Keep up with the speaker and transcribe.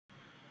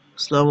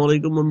আসসালামু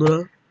আলাইকুম বন্ধুরা,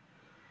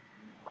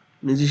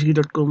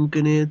 নিজেশিখি.com কে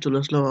নিয়ে চলে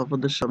আসলাম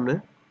আপনাদের সামনে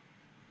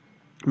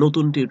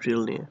নতুন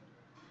টিউটোরিয়াল নিয়ে।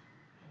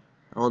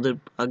 আমাদের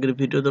আগের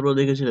ভিডিওতে আপনারা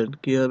দেখেছিলেন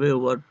কিভাবে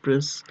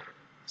ওয়ার্ডপ্রেস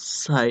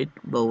সাইট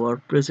বা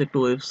ওয়ার্ডপ্রেস একটা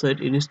ওয়েবসাইট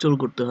ইনস্টল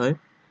করতে হয়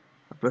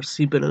আপনার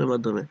সি প্যানেলের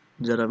মাধ্যমে।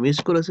 যারা মিস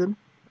করেছেন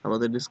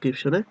আমাদের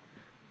ডেসক্রিপশনে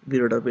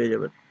ভিডিওটা পেয়ে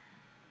যাবেন।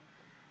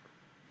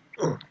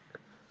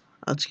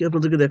 আজকে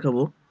আপনাদেরকে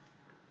দেখাবো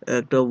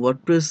একটা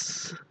ওয়ার্ডপ্রেস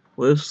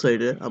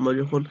ওয়েবসাইটে আমরা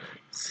যখন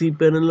সি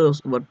প্যানেলে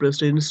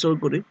ওয়ার্ডপ্রেসটা ইনস্টল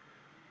করি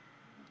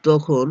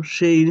তখন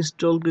সেই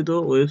ইনস্টলকৃত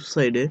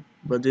ওয়েবসাইটে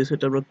বা যে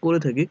সেটা আমরা করে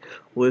থাকি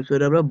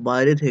ওয়েবসাইটে আমরা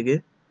বাইরে থেকে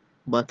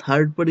বা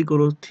থার্ড পার্টি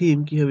কোনো থিম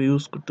কিভাবে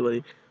ইউজ করতে পারি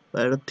বা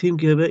একটা থিম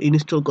কিভাবে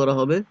ইনস্টল করা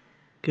হবে,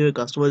 কিভাবে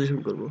কাস্টমাইজেশন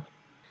করব।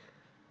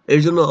 এর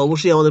জন্য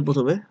অবশ্যই আমাদের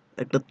প্রথমে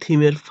একটা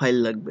থিমের ফাইল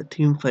লাগবে,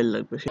 থিম ফাইল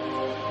লাগবে।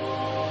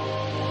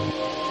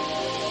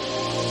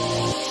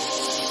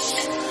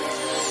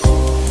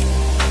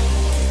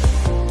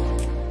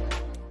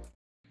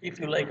 If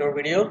you like our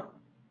video,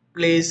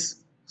 please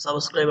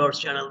subscribe our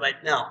channel right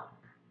now.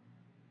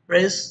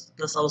 Press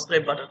the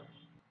subscribe button.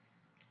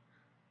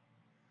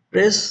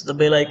 Press the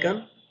bell icon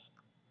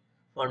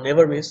for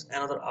never miss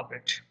another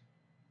update.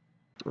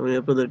 আমি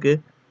আপনাদেরকে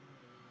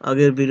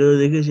আগের ভিডিওতে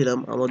দেখিয়েছিলাম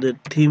আমাদের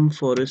থিম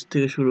ফরেস্ট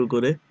থেকে শুরু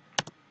করে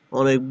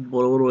অনেক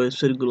বড় বড়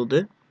ওয়েবসাইটগুলোতে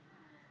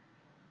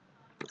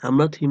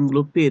আমরা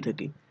থিমগুলো পেয়ে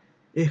থাকি।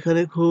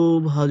 এখানে খুব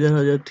হাজার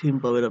হাজার থিম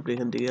পাবেন আপনি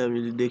এখান থেকে। আমি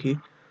যদি দেখি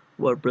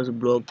ওয়ার্ডপ্রেস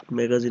ব্লগ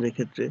ম্যাগাজিনের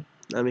ক্ষেত্রে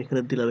আমি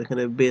এখানে দিলাম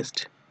এখানে বেস্ট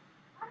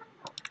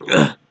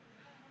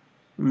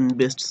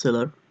বেস্ট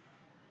সেলার।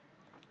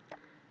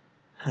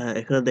 হ্যাঁ,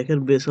 এখানে দেখেন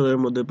বেস্ট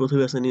সেলারের মধ্যে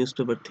প্রথমে আছে নিউজ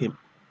পেপার থিম।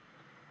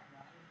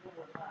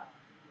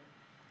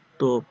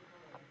 তো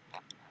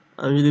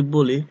আমি যদি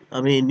বলি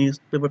আমি এই নিউজ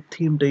পেপার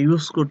থিমটা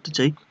ইউজ করতে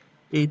চাই,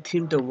 এই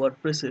থিমটা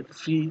ওয়ার্ডপ্রেসে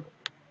ফ্রি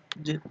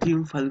যে থিম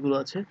ফাইলগুলো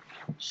আছে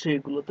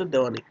সেগুলোতে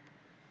দেওয়া নেই।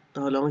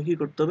 তাহলে আমাকে কি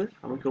করতে হবে?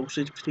 আমাকে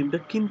অবশ্যই থিমটা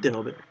কিনতে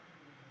হবে।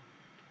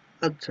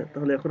 আচ্ছা,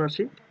 তাহলে এখন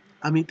আসি।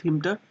 আমি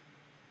থিমটা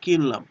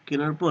কিনলাম,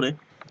 কেনার পরে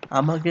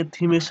আমাকে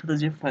থিমের সাথে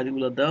যে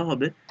ফাইলগুলো দেওয়া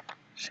হবে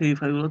সেই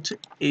ফাইলগুলো হচ্ছে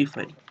এই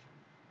ফাইল।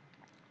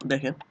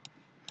 দেখেন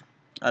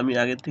আমি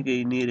আগের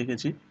থেকেই নিয়ে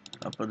রেখেছি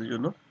আপনাদের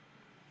জন্য।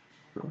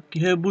 তো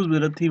কিভাবে বুঝবো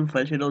এটা থিম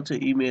ফাইল? সেটা হচ্ছে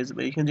ইমেজ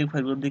বা এখানে যে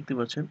ফাইলগুলো দেখতে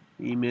পাচ্ছেন,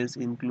 image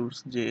includes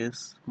JS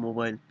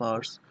mobile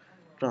purse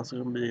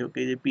translation,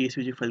 এই যে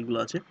পিএসপি যে ফাইলগুলো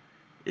আছে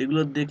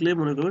এগুলো দেখলে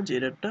মনে করবেন যে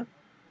এটা একটা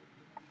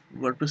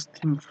ওয়ার্ডপ্রেস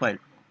থিম ফাইল।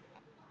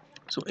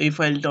 সো এই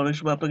ফাইলটা অনেক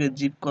সময় আপনাকে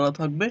জিপ করা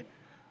থাকবে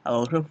আর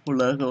অনেক সময়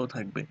ফোল্ডার করাও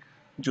থাকবে।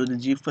 যদি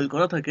জিপ ফাইল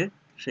করা থাকে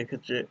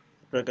সেক্ষেত্রে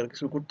আপনাকে আর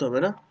কিছু করতে হবে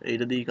না,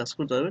 এইটা দিয়ে কাজ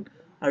করতে পারবেন।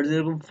 আর যদি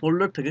এরকম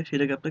ফোল্ডার থাকে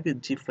সেটাকে আপনাকে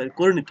জিপ ফাইল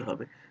করে নিতে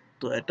হবে।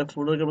 তো একটা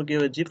ফোল্ডারকে আমরা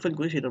কিভাবে জিপ ফাইল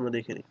করি সেটা আমরা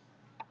দেখে নিই।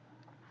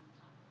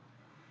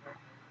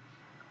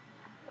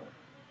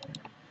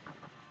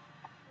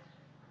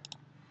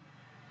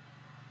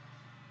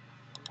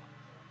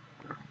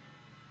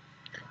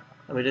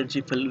 আমি এটা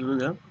জিপ ফাইল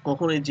দিলাম।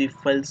 কখনো এই জিপ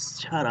ফাইল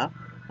ছাড়া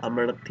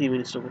আমরা একটা থিম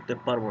ইনস্টল করতে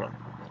পারবো না।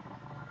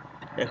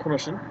 এখন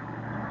আসেন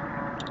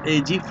এই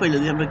জিপ ফাইলে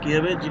দিয়ে আমরা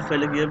কিভাবে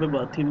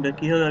বা থিমটা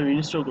কিভাবে আমি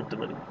ইনস্টল করতে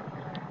পারি।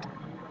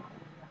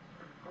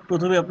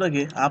 প্রথমে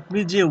আপনি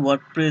যে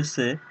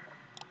ওয়ার্ডপ্রেসে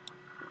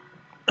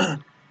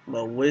বা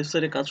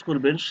ওয়েবসাইটে কাজ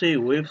করবেন সেই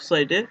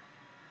ওয়েবসাইটে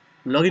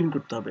লগ ইন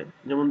করতে হবে।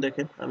 যেমন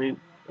দেখেন আমি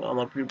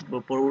আমার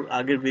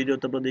আগের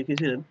ভিডিওতে আপনারা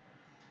দেখিয়েছিলেন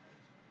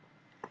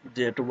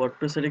যে একটা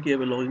ওয়ার্ডপ্রেস সাইটে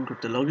কিভাবে লগ ইন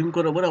করতে। লগ ইন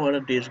করার পর আমার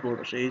একটা ড্যাশবোর্ড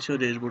আসে, এই ছিল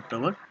ড্যাশবোর্ডটা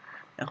আমার।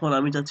 এখন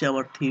আমি চাচ্ছি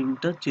আমার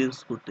থিমটা চেঞ্জ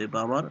করতে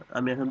বা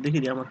আমি এখন দেখি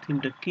যে আমার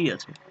থিমটা কি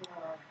আছে।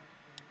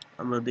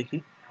 আমরা দেখি।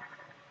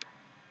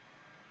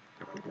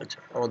 আচ্ছা,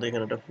 আমাদের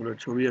এখানে একটা ফুলের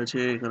ছবি আছে,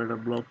 এখানে একটা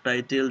ব্লগ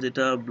টাইটেল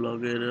যেটা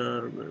ব্লগের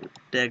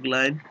ট্যাগ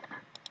লাইন,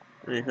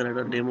 এখানে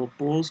একটা ডেমো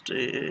পোস্ট,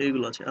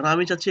 এইগুলো আছে। আর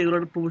আমি চাচ্ছি এগুলো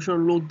একটা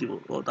প্রফেশনাল লুক দিব।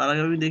 তার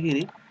আগে আমি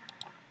দেখিনি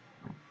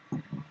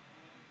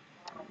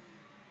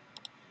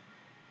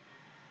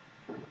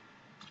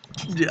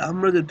যে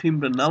আমরা যে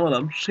থিমটা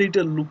নামালাম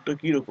সেইটার লুকটা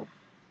কিরকম।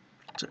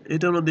 আচ্ছা,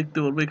 এটা আমরা দেখতে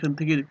পারবো, এখান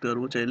থেকেই দেখতে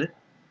পারবো চাইলে।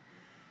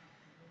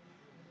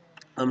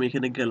 আমি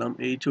এখানে গেলাম,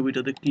 এই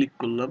ছবিটাতে ক্লিক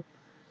করলাম,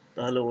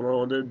 তাহলে ওরা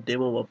আমাদের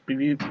ডেমো বা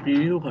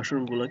প্রিভিউ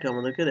ভার্সনগুলোকে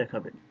আমাদেরকে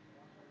দেখাবে।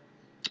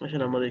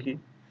 আসলে আমরা দেখি।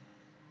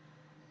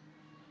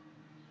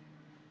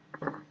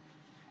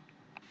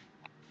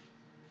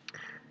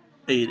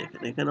 এই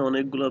দেখেন এখানে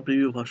অনেকগুলো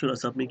প্রিভিউ ভার্সন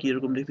আছে। আপনি কি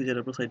এরকম দেখতে চান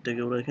আপনার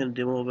সাইটটাকে, ওরা এখানে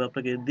ডেমো ভাবে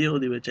আপনাকে দিয়েও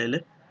দিবে চাইলে।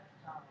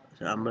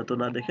 আচ্ছা, আমরা তো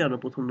না দেখে আমরা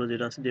প্রথম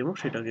যেটা আছে ডেমো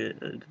সেটাকে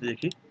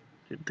দেখি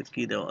সেটাতে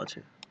কি দেওয়া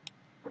আছে।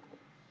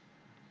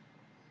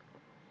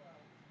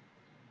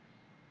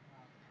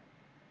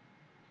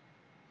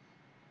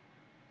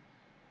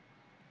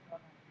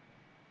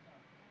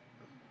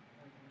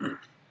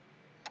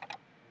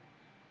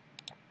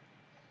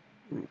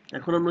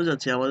 এখন আমরা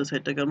যাচ্ছি আমাদের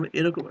সাইটটাকে আমরা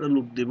এরকম একটা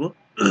লুক দিব।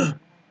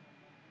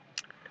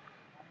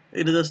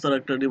 এটা জাস্ট তারা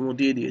একটা ডেমো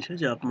দিয়ে দিয়েছে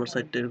যে আপনার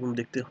সাইটটা এরকম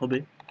দেখতে হবে।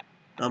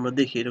 আমরা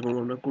দেখি এরকম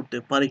আমরা করতে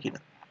পারি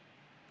কিনা।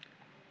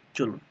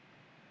 চলুন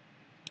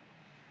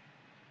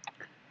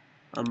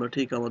আমরা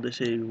ঠিক আমাদের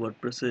সেই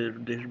ওয়ার্ডপ্রেসের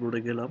ড্যাশবোর্ডে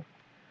গেলাম।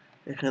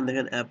 এখানে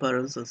দেখেন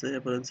অ্যাপারেন্স আছে,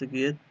 অ্যাপারেন্সে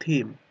গিয়ে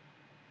থিম,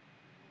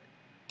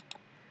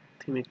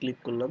 থিমে ক্লিক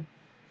করলাম।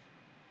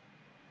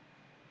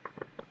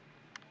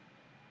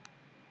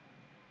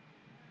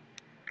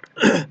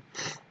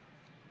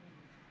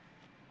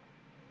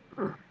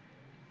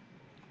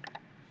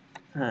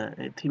 হ্যাঁ,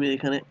 এই থিমে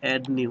এখানে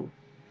অ্যাড নিউ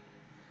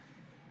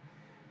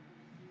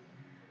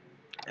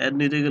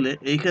নিতে গেলে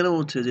এইখানে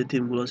হচ্ছে যে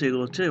থিমগুলো আছে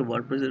এগুলো হচ্ছে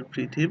ওয়ার্ডপ্রেসের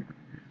ফ্রি থিম।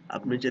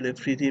 আপনি চাইলে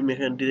ফ্রি থিম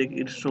এখানে ডিরেক্ট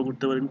ইনস্টল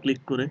করতে পারেন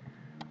ক্লিক করে।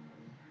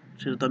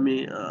 সেটা তো আমি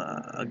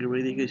আগের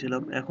বারে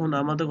দেখিয়েছিলাম। এখন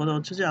আমাদের কথা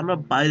হচ্ছে যে আমরা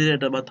বাইরের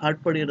একটা বা থার্ড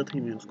পার্টি একটা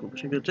থিম ইউজ করবো,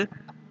 সেক্ষেত্রে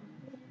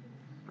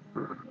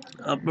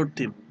আপলোড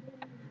থিম।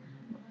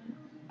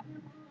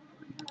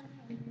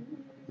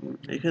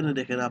 এখানে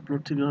দেখেন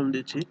আপলোড থিম আমি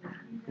দিচ্ছি,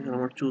 এখানে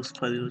আমার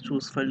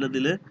চুজ ফাইলটা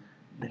দিলে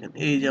দেখেন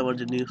এই যে আমার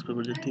যে নিউজ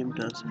পেপার যে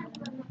থিমটা আছে,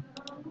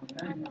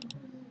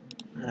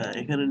 হ্যাঁ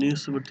এখানে নিউজ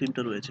পেপার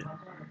থিমটা রয়েছে।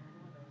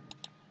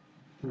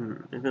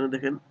 এখানে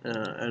দেখেন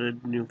অ্যাড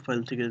নিউ ফাইল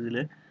থেকে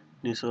দিলে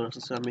নিউজ পেপার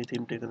আসছে। আমি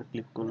থিমটা এখানে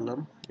ক্লিক করলাম,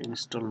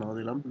 ইনস্টল নাও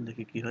দিলাম,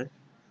 দেখি কি হয়।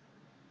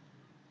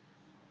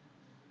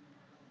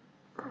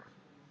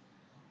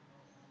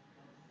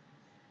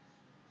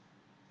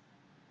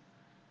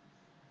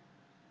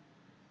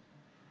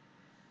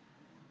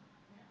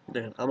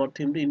 দেখেন আমার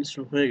থিমটা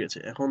ইনস্টল হয়ে গেছে।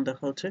 এখন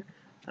দেখা হচ্ছে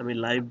আমি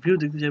লাইভ ভিউ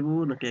দেখতে যাবো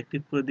নাকি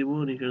অ্যাক্টিভ করে দিব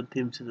নাকি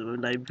থিম চেঞ্জ হবে।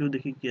 লাইভ ভিউ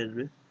দেখি কি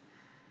আসবে।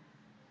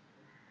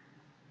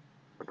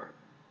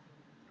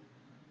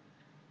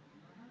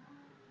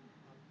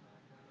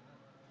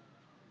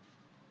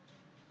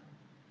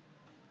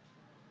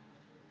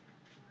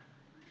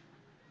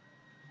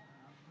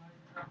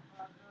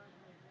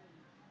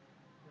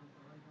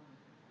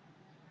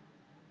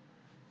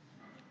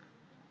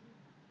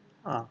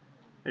 আ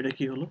এটা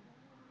কি হলো?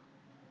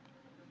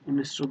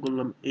 ইনস্টল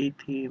করলাম এই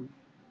থিম,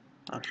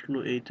 আসলো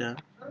এইটা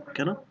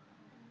কেন?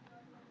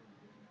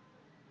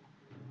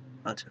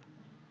 আচ্ছা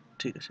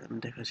ঠিক আছে, আমি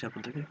দেখাচ্ছি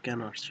আপনাদেরকে কেন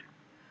আসছে।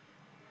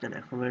 দেন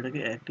এখন আমরা এটাকে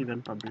অ্যাক্টিভ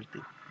অ্যান্ড পাবলিশ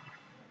দিই।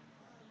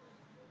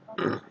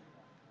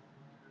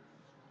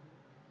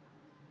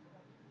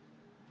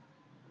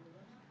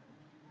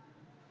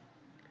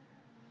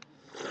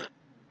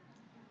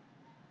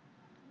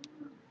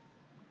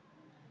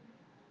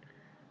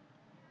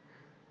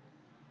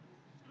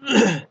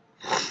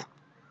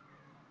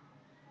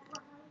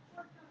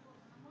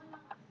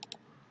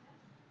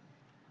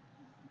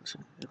 আচ্ছা,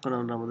 এখন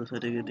আমরা আমাদের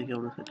সাইটে গিয়ে দেখি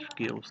আমাদের সাইটের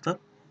কি অবস্থা।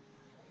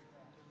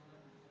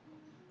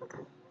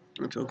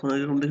 আচ্ছা ওখানে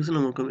যেরকম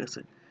দেখেছিলাম ওরকমই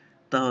আছে।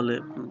 তাহলে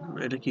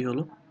এটা কি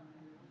হলো?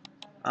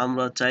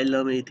 আমরা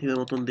চাইলাম এই থিমের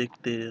মতন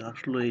দেখতে,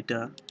 আসলো এইটা।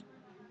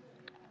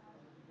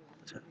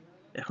 আচ্ছা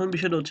এখন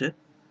বিষয়টা হচ্ছে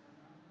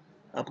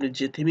আপনি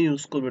যে থিম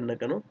ইউজ করবেন না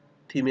কেন,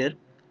 থিমের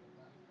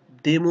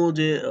ডেমো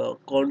যে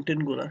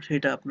কন্টেন্ট গুলা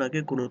সেটা আপনাকে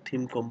কোনো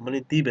থিম কোম্পানি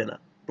দিবে না,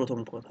 প্রথম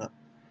কথা।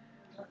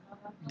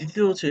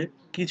 দ্বিতীয় হচ্ছে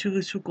কিছু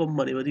কিছু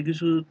কোম্পানি বা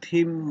কিছু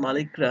থিম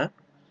মালিকরা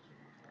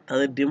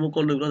তাদের ডেমো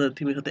কন্টেন্ট গুলো তাদের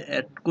থিমের সাথে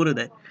অ্যাড করে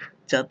দেয়,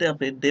 যাতে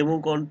আপনি ডেমো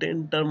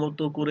কন্টেন্টটার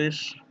মতো করে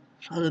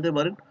সাজাতে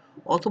পারেন,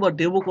 অথবা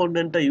ডেমো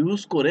কন্টেন্টটা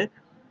ইউজ করে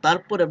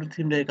তারপরে আপনি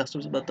থিমটাকে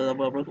কাস্টমাইজ বা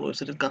তারপর আপনার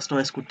ওয়েবসাইটে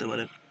কাস্টমাইজ করতে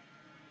পারেন।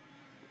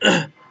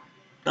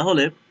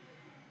 তাহলে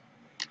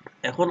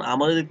এখন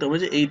আমাদের দেখতে হবে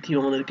যে এই থিম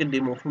আমাদেরকে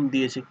ডেমো অপশন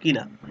দিয়েছে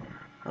কিনা।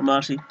 আমরা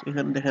আসি,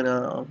 এখানে দেখেন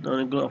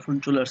অনেকগুলো অপশন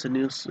চলে আসছে।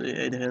 নিউজ,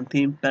 এই দেখেন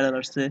থিম প্যানেল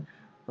আসছে,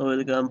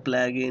 ওয়েলকাম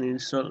প্লাগ ইন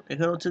ইনস্টল।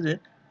 এখানে হচ্ছে যে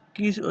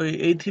কি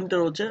এই থিমটা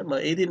হচ্ছে বা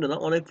এই থিমটা না,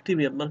 অনেক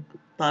থিমই আপনার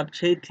তার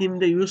সেই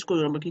থিমটা ইউজ করে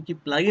আমরা কি কি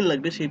প্লাগইন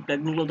লাগবে সেই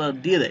প্লাগইনগুলো তারা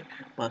দিয়ে দেয়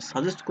বা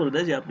সাজেস্ট করে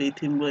দেয় যে আপনি এই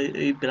থিমগুলো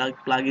এই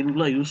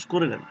প্লাগইনগুলো ইউজ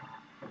করে নেন।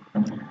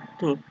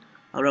 তো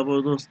আমরা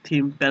আপাতত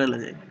থিম প্যানেলে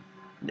যাই,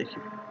 দেখি।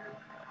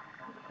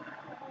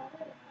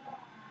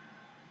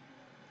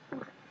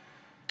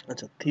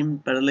 আচ্ছা থিম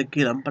প্যানেলে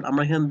গেলাম, বাট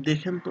আমরা এখানে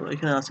দেখেন তো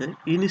এখানে আছে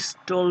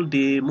ইনস্টল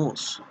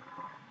ডেমোস।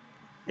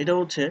 এটা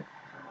হচ্ছে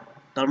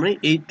তার মানে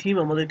এই থিম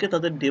আমাদেরকে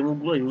তাদের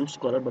ডেমোগুলো ইউজ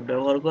করার বা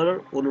ব্যবহার করার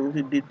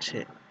অনুমতি দিচ্ছে।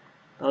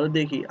 তাহলে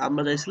দেখি,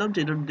 আমরা চাইছিলাম যে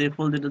এটার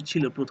ডিফল্ট যেটা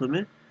ছিল প্রথমে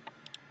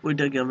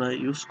ওইটাকে আমরা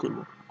ইউজ করব।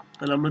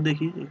 তাহলে আমরা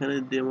দেখি এখানে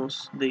ডেমোস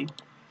দেই।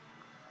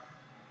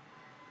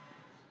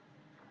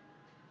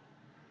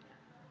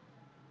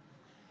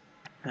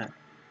 হ্যাঁ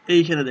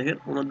এইখানে দেখেন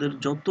ওনাদের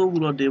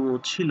যতগুলো ডেমো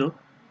ছিল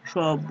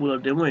সবগুলো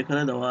ডেমো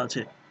এখানে দেওয়া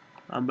আছে।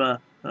 আমরা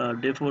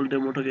ডিফল্ট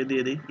ডেমোটাকে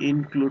দিয়ে দিই।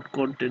 ইনক্লুড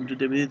কন্টেন্ট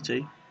যদি আমি দিতে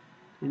চাই,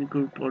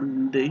 ইনক্লুড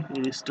কন্টেন্ট দেই,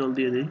 ইনস্টল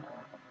দিয়ে দিই।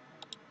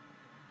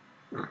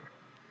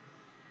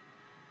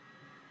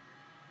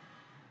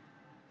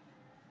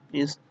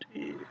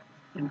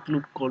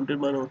 ইনক্লুড কন্টেন্ট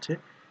মানে হচ্ছে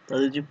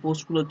তাদের যে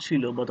পোস্টগুলো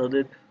ছিল বা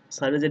তাদের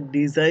সাইডে যে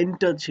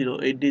ডিজাইনটা ছিল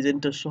এই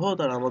ডিজাইনটা সহ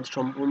তারা আমাদের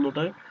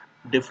সম্পূর্ণটা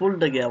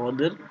ডিফল্টটাকে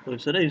আমাদের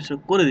ওয়েবসাইটে ইনস্টল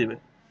করে দিবে।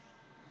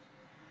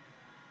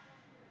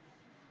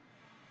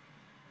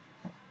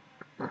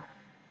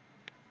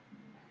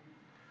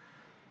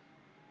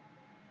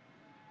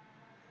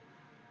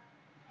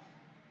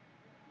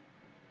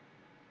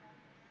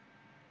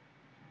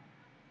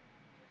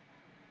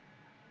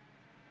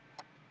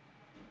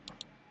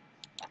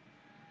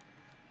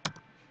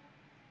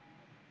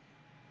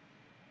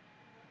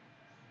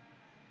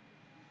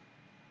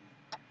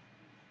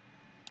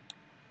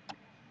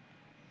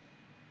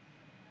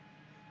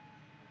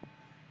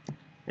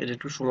 এটা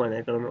একটু সময়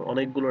নেয়, কারণ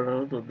অনেকগুলো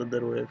ডাটা তো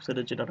তাদের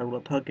ওয়েবসাইটে যে ডাটাগুলো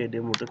থাকে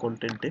ডেমোতে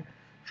কন্টেন্টে,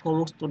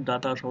 সমস্ত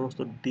ডাটা, সমস্ত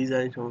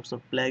ডিজাইন, সমস্ত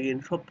প্লাগইন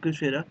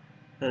সবকিছু এরা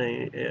মানে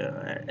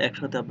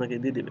একসাথে আপনাকে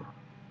দিয়ে দিবে।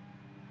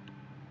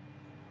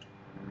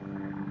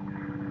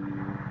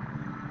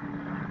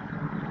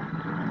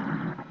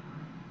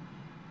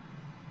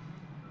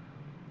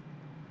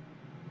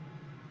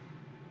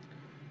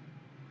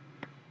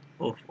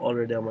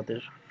 অলরেডি আমাদের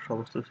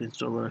সমস্ত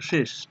ইনস্টল করা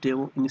শেষ,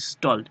 ডেমো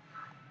ইনস্টলড।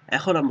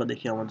 এখন আমরা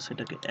দেখি আমাদের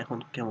সেটাকে এখন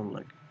কেমন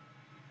লাগে।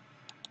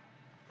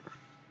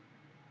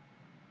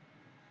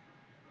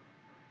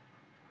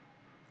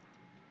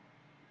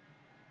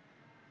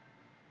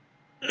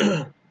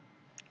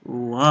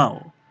 ওয়াও,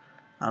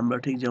 আমরা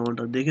ঠিক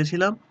যেমনটা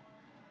দেখেছিলাম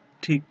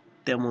ঠিক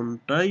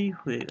তেমনটাই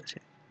হয়ে গেছে।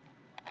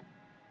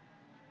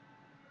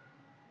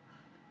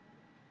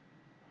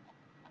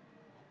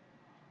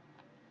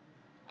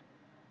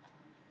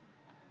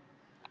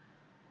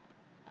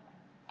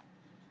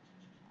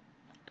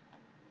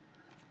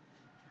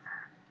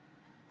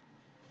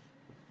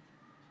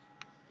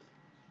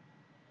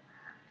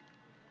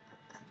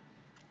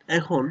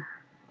 এখন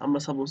আমরা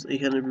সাপোজ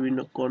এখানে বিভিন্ন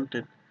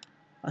কন্টেন্ট,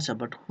 আচ্ছা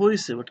বাট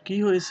কি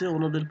হয়েছে,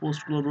 ওনাদের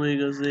পোস্টগুলো রয়ে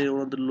গেছে,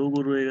 ওনাদের লোগো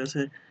রয়ে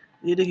গেছে,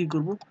 এটা কি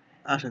করব?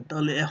 আসেন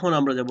তাহলে এখন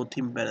আমরা যাব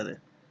থিম প্যানেলে।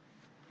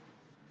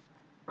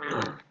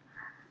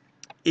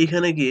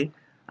 এখানে গিয়ে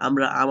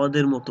আমরা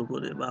আমাদের মতো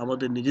করে বা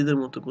আমাদের নিজেদের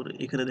মতো করে,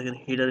 এখানে দেখেন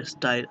হেডার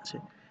স্টাইল আছে,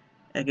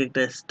 এক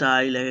একটা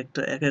স্টাইল এক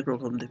একটা এক এক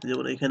রকম দেখতে।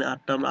 যেমন এখানে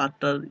আমরা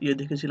আটটার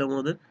দেখেছিলাম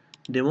আমাদের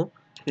ডেমো,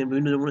 সেখানে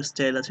বিভিন্ন যেমন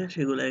স্টাইল আছে,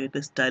 সেগুলো এক একটা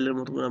স্টাইলের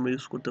মতো করে আমরা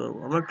ইউজ করতে পারবো।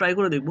 আমরা ট্রাই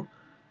করে দেখবো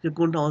যে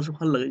কোনটা আমার কাছে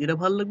ভালো লাগে, যেটা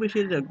ভালো লাগবে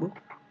সেটাই রাখবো।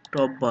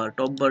 টপ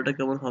বারটা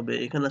কেমন হবে,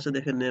 এখানে আছে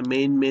দেখেন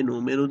মেইন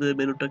মেনুতে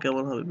মেনুটা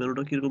কেমন হবে,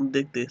 মেনুটা কিরকম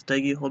দেখতে,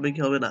 স্টাইল কি হবে কি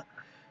হবে না,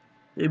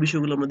 এই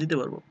বিষয়গুলো আমরা দিতে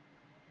পারবো।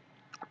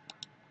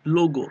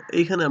 লোগো,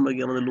 এইখানে আমরা কি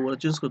আমাদের লোগোটা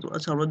চেঞ্জ করতে,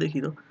 আচ্ছা আমরা দেখি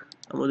তো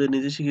আমাদের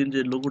নিজস্ব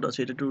যে লোগোটা আছে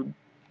এটা একটু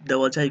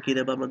দেওয়া যায়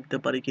কিনা বা আমরা দিতে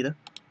পারি কিনা,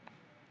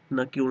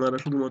 নাকি ওনারা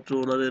শুধুমাত্র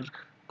ওনাদের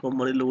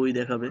কোম্পানির লোগোই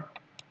দেখাবে,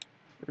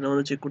 এটা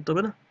আমাদের চেক করতে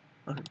হবে না?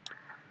 আসুন,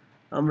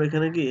 আমরা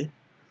এখানে গিয়ে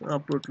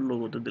আপলোড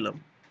লোগোতে দিলাম।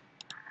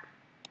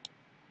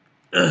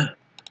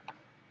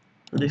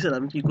 দেখছেন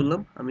আমি কি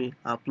করলাম, আমি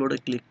আপলোডে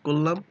ক্লিক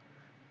করলাম,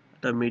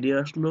 একটা মিডিয়া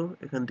আসলো,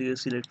 এখান থেকে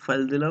সিলেক্ট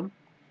ফাইল দিলাম,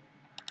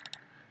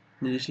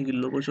 নিজস্ব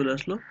লোগো চলে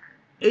আসলো।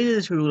 এই যে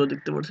ছবিগুলো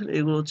দেখতে পাচ্ছেন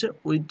এগুলো হচ্ছে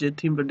ওই যে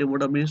থিমটা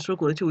ডেমোটা আমি ইনস্টল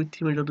করেছি, ওই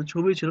থিমের যত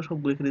ছবি ছিল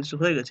সবগুলো এখানে ইনস্টল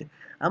হয়ে গেছে।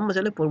 আমরা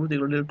চাইলে পরবর্তী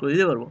এগুলো ডিলিট করে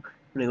দিতে পারবো,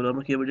 মানে এগুলো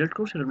আমরা কিভাবে ডিলিট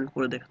করবো সেটা আমি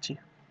করে দেখাচ্ছি।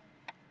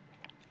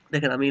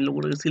 দেখেন আমি এই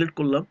লোগোটাকে সিলেক্ট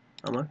করলাম,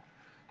 আমার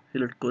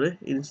সিলেক্ট করে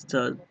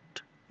ইনসার্ট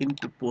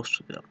ইনটু পোস্ট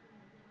দিলাম।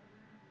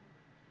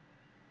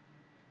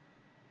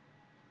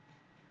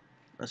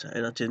 আচ্ছা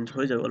এটা চেঞ্জ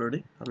হয়ে যাবে অলরেডি,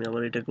 আমি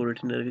আবার এটাকে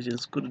রেটিনাকে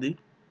চেঞ্জ করে দিই,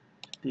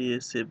 দিয়ে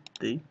সেভ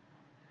দিই,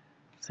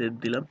 সেভ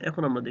দিলাম।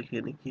 এখন আমরা দেখি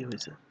এখানে কি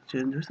হয়েছে,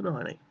 চেঞ্জ হয়েছে না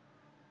হয় নাই।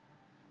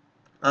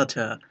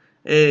 আচ্ছা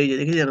এই যে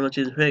দেখেছি আমার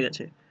চেঞ্জ হয়ে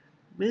গেছে,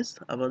 বেশ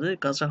আমাদের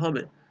কাজটা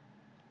হবে।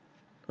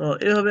 তো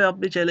এভাবে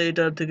আপনি চাইলে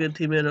এটার থেকে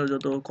থিমের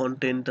যত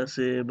কন্টেন্ট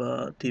আছে বা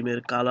থিমের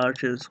কালার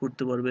চেঞ্জ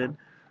করতে পারবেন।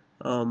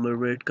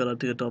 রেড কালার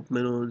থেকে টপ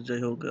মেনু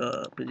যাই হোক,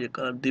 আপনি যে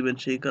কালার দিবেন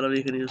সেই কালার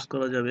এখানে ইউজ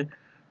করা যাবে।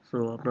 সো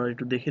আপনারা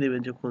একটু দেখে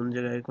নেবেন যে কোন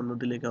জায়গায় কোন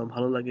দিলে কেমন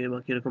ভালো লাগে বা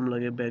কিরকম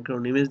লাগে।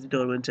 ব্যাকগ্রাউন্ড ইমেজ দিতে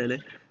পারবেন চাইলে,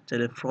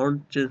 চাইলে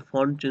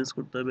ফন্ট চেঞ্জ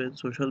করতে পারবেন,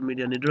 সোশ্যাল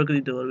মিডিয়া নেটওয়ার্কে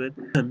দিতে পারবেন।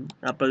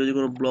 আপনার যদি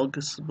কোনো ব্লগ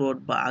স্পট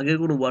বা আগের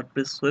কোনো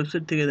ওয়ার্ডপ্রেস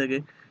ওয়েবসাইট থেকে থাকে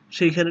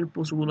সেইখানের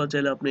পোস্টগুলো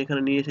চাইলে আপনি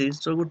এখানে নিয়ে এসে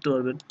ইনস্টল করতে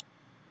পারবেন।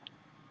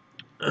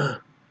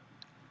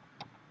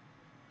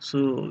 সো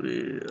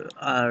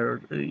আর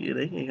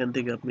এরাই এখান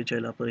থেকে আপনি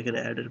চাইলে আপনার এখানে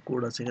অ্যাডের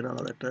কোড আছে, এখানে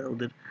আলাদা একটা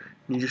ওদের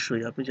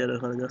নিজস্বই, আপনি চাইলে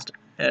ওখানে জাস্ট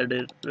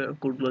অ্যাডের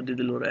কোডগুলো দিয়ে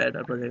দিলে ওরা অ্যাড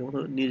আপনার জায়গা মতো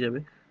নিয়ে যাবে,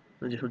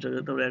 যেসব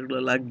জায়গাতে আপনার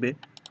অ্যাডগুলো লাগবে।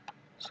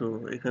 সো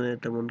এখানে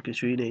তেমন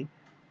কিছুই নেই,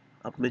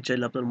 আপনি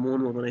চাইলে আপনার মন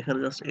মতন এখানে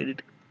জাস্ট এডিট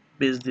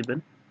পেজ দিবেন,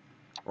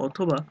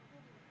 অথবা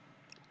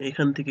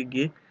এখান থেকে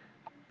গিয়ে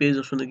পেজ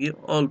অপশনে গিয়ে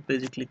অল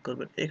পেজে ক্লিক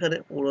করবেন। এখানে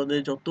ওনাদের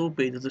যত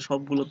পেজ আছে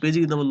সবগুলো পেজই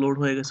কিন্তু আমার লোড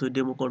হয়ে গেছে ওই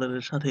ডেমো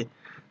কর্নারের সাথে।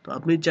 তো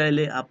আপনি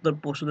চাইলে আপনার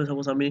পছন্দের,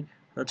 সাপোজ আমি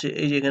হচ্ছে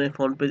এই যে এখানে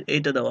ফ্রন্ট পেজ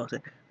এইটা দেওয়া আছে,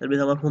 তার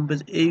মানে আমার হোম পেজ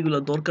এইগুলো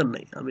দরকার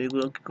নাই, আমি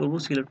এগুলো কি করবো,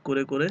 সিলেক্ট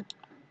করে করে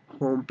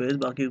হোম পেজ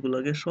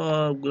বাকিগুলোকে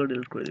সবগুলো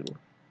ডিলিট করে দিব।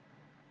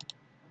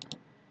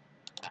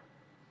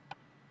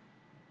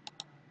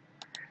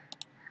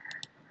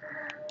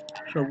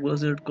 সবগুলো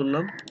সিলেক্ট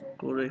করলাম,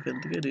 করে এখান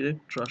থেকে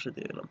ডিরেক্ট ট্রাশে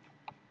দিয়ে গেলাম।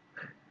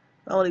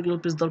 আমার এগুলো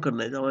পেজ দরকার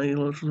নাই, আমার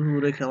এগুলো শুধু শুধু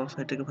রেখে আমার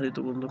সাইটটাকে ফালিয়ে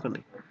তো কোনো দরকার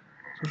নেই।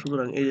 তো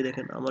সুতরাং এই যে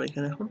দেখেন আমার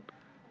এখানে এখন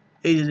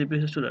এই যে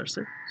পেজে চলে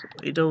আসছে। So,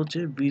 এটা হচ্ছে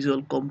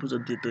ভিজুয়াল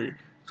কম্পোজার দিয়ে তৈরি।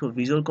 সো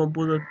ভিজুয়াল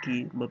কম্পোজার কি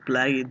বা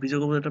প্লাগইন,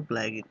 ভিজুয়াল কম্পোজার একটা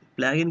প্লাগইন,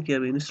 প্লাগইন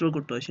কিভাবে ইনস্টল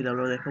করতে হয় সেটা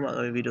আমরা দেখাবো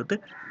আগামী ভিডিওতে।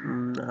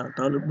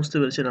 তাহলে বুঝতে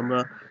পেরেছেন আমরা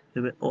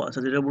ও আচ্ছা,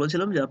 যেটা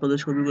বলেছিলাম যে আপনাদের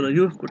ছবিগুলো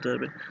রিমুভ করতে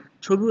হবে,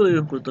 ছবিগুলো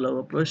রিমুভ করতে হলে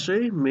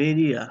অবশ্যই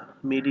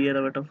মিডিয়া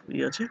নামে একটা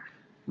আছে,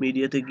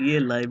 মিডিয়াতে গিয়ে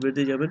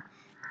লাইব্রেরিতে যাবেন।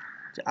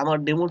 আমার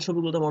ডেমোর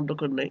ছবিগুলো তো আমার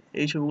দরকার নাই,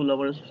 এই ছবিগুলো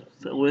আমার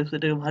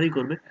ওয়েবসাইটটাকে ভারী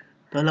করবে,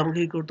 তাহলে আমাকে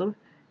কি করতে হবে,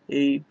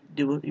 এই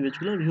ডেমো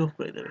ইমেজগুলো রিমুভ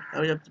করে দেবে।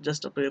 আমি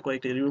জাস্ট আপনাকে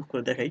কয়েকটা রিমুভ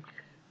করে দেখাই।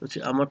 হচ্ছে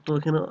আমার তো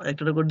এখানে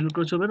একটা করে ডিলিট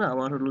করে চলবে না,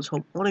 আমার হলো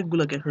সব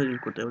অনেকগুলোকে একসাথে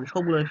ডিলিট করতে হবে, মানে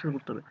সবগুলো একসাথে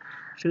করতে হবে।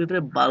 সেক্ষেত্রে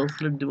বাল্ক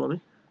সিলেক্ট দিব আমি।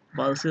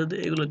 বাল্ক সিলেক্ট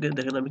এগুলোকে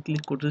দেখেন আমি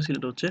ক্লিক করতেছি,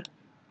 সিলেক্ট হচ্ছে।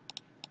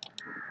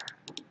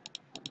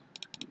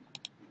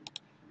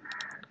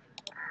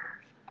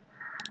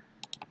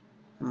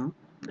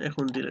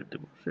 এখন ডিলিট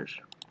দেবো, শেষ।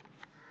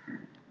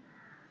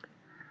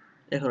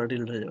 এখন আর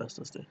ডিলিট হয়ে যাবে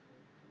আস্তে আস্তে।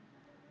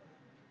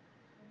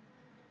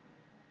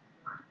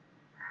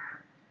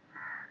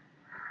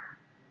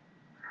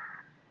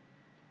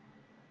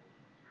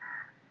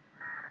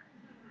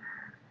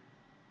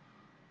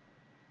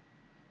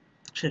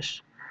 শেষ,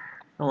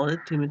 আমাদের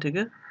থিম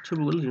থেকে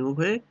ছবিগুলো রিমুভ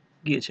হয়ে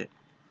গিয়েছে।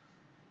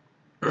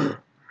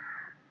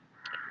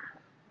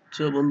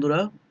 তো বন্ধুরা,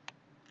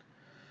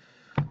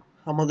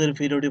 আমাদের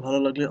ভিডিওটি ভালো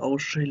লাগলে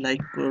অবশ্যই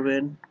লাইক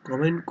করবেন,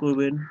 কমেন্ট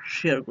করবেন,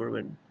 শেয়ার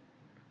করবেন।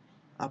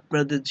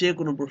 আপনাদের যে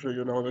কোনো প্রশ্নের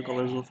জন্য আমাদের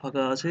কমেন্ট বক্স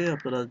ফাঁকা আছে,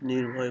 আপনারা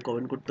নির্ভয়ে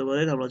কমেন্ট করতে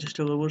পারেন। আমরা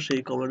চেষ্টা করব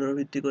সেই কমেন্টের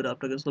ভিত্তি করে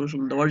আপনাকে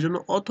সলিউশন দেওয়ার জন্য,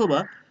 অথবা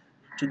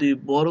যদি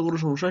বড় কোনো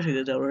সমস্যা হয়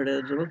সেক্ষেত্রে আমরা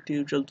এটার জন্য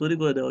টিউটোরিয়াল তৈরি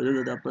করে দেওয়ার জন্য,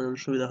 যাতে আপনার জন্য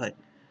সুবিধা হয়।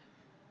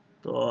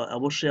 তো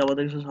অবশ্যই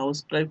আমাদের সাথে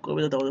সাবস্ক্রাইব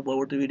করবেন যাতে আমাদের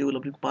পরবর্তী ভিডিওগুলো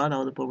আপনি পান।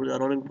 আমাদের পরবর্তী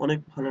আরো অনেক অনেক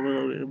ভালো ভালো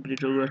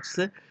ভিডিওগুলো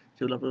আসছে,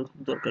 যেগুলো আপনার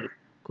খুব দরকারি,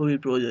 খুবই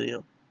প্রয়োজনীয়।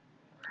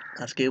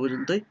 আজকে এই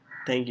পর্যন্তই।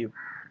 Thank you.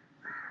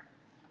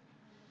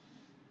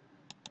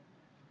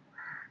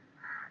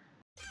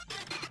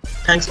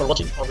 Thanks for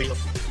watching our video.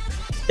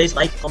 Please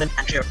like, comment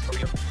and share our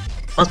video.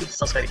 Must be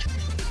subscribed.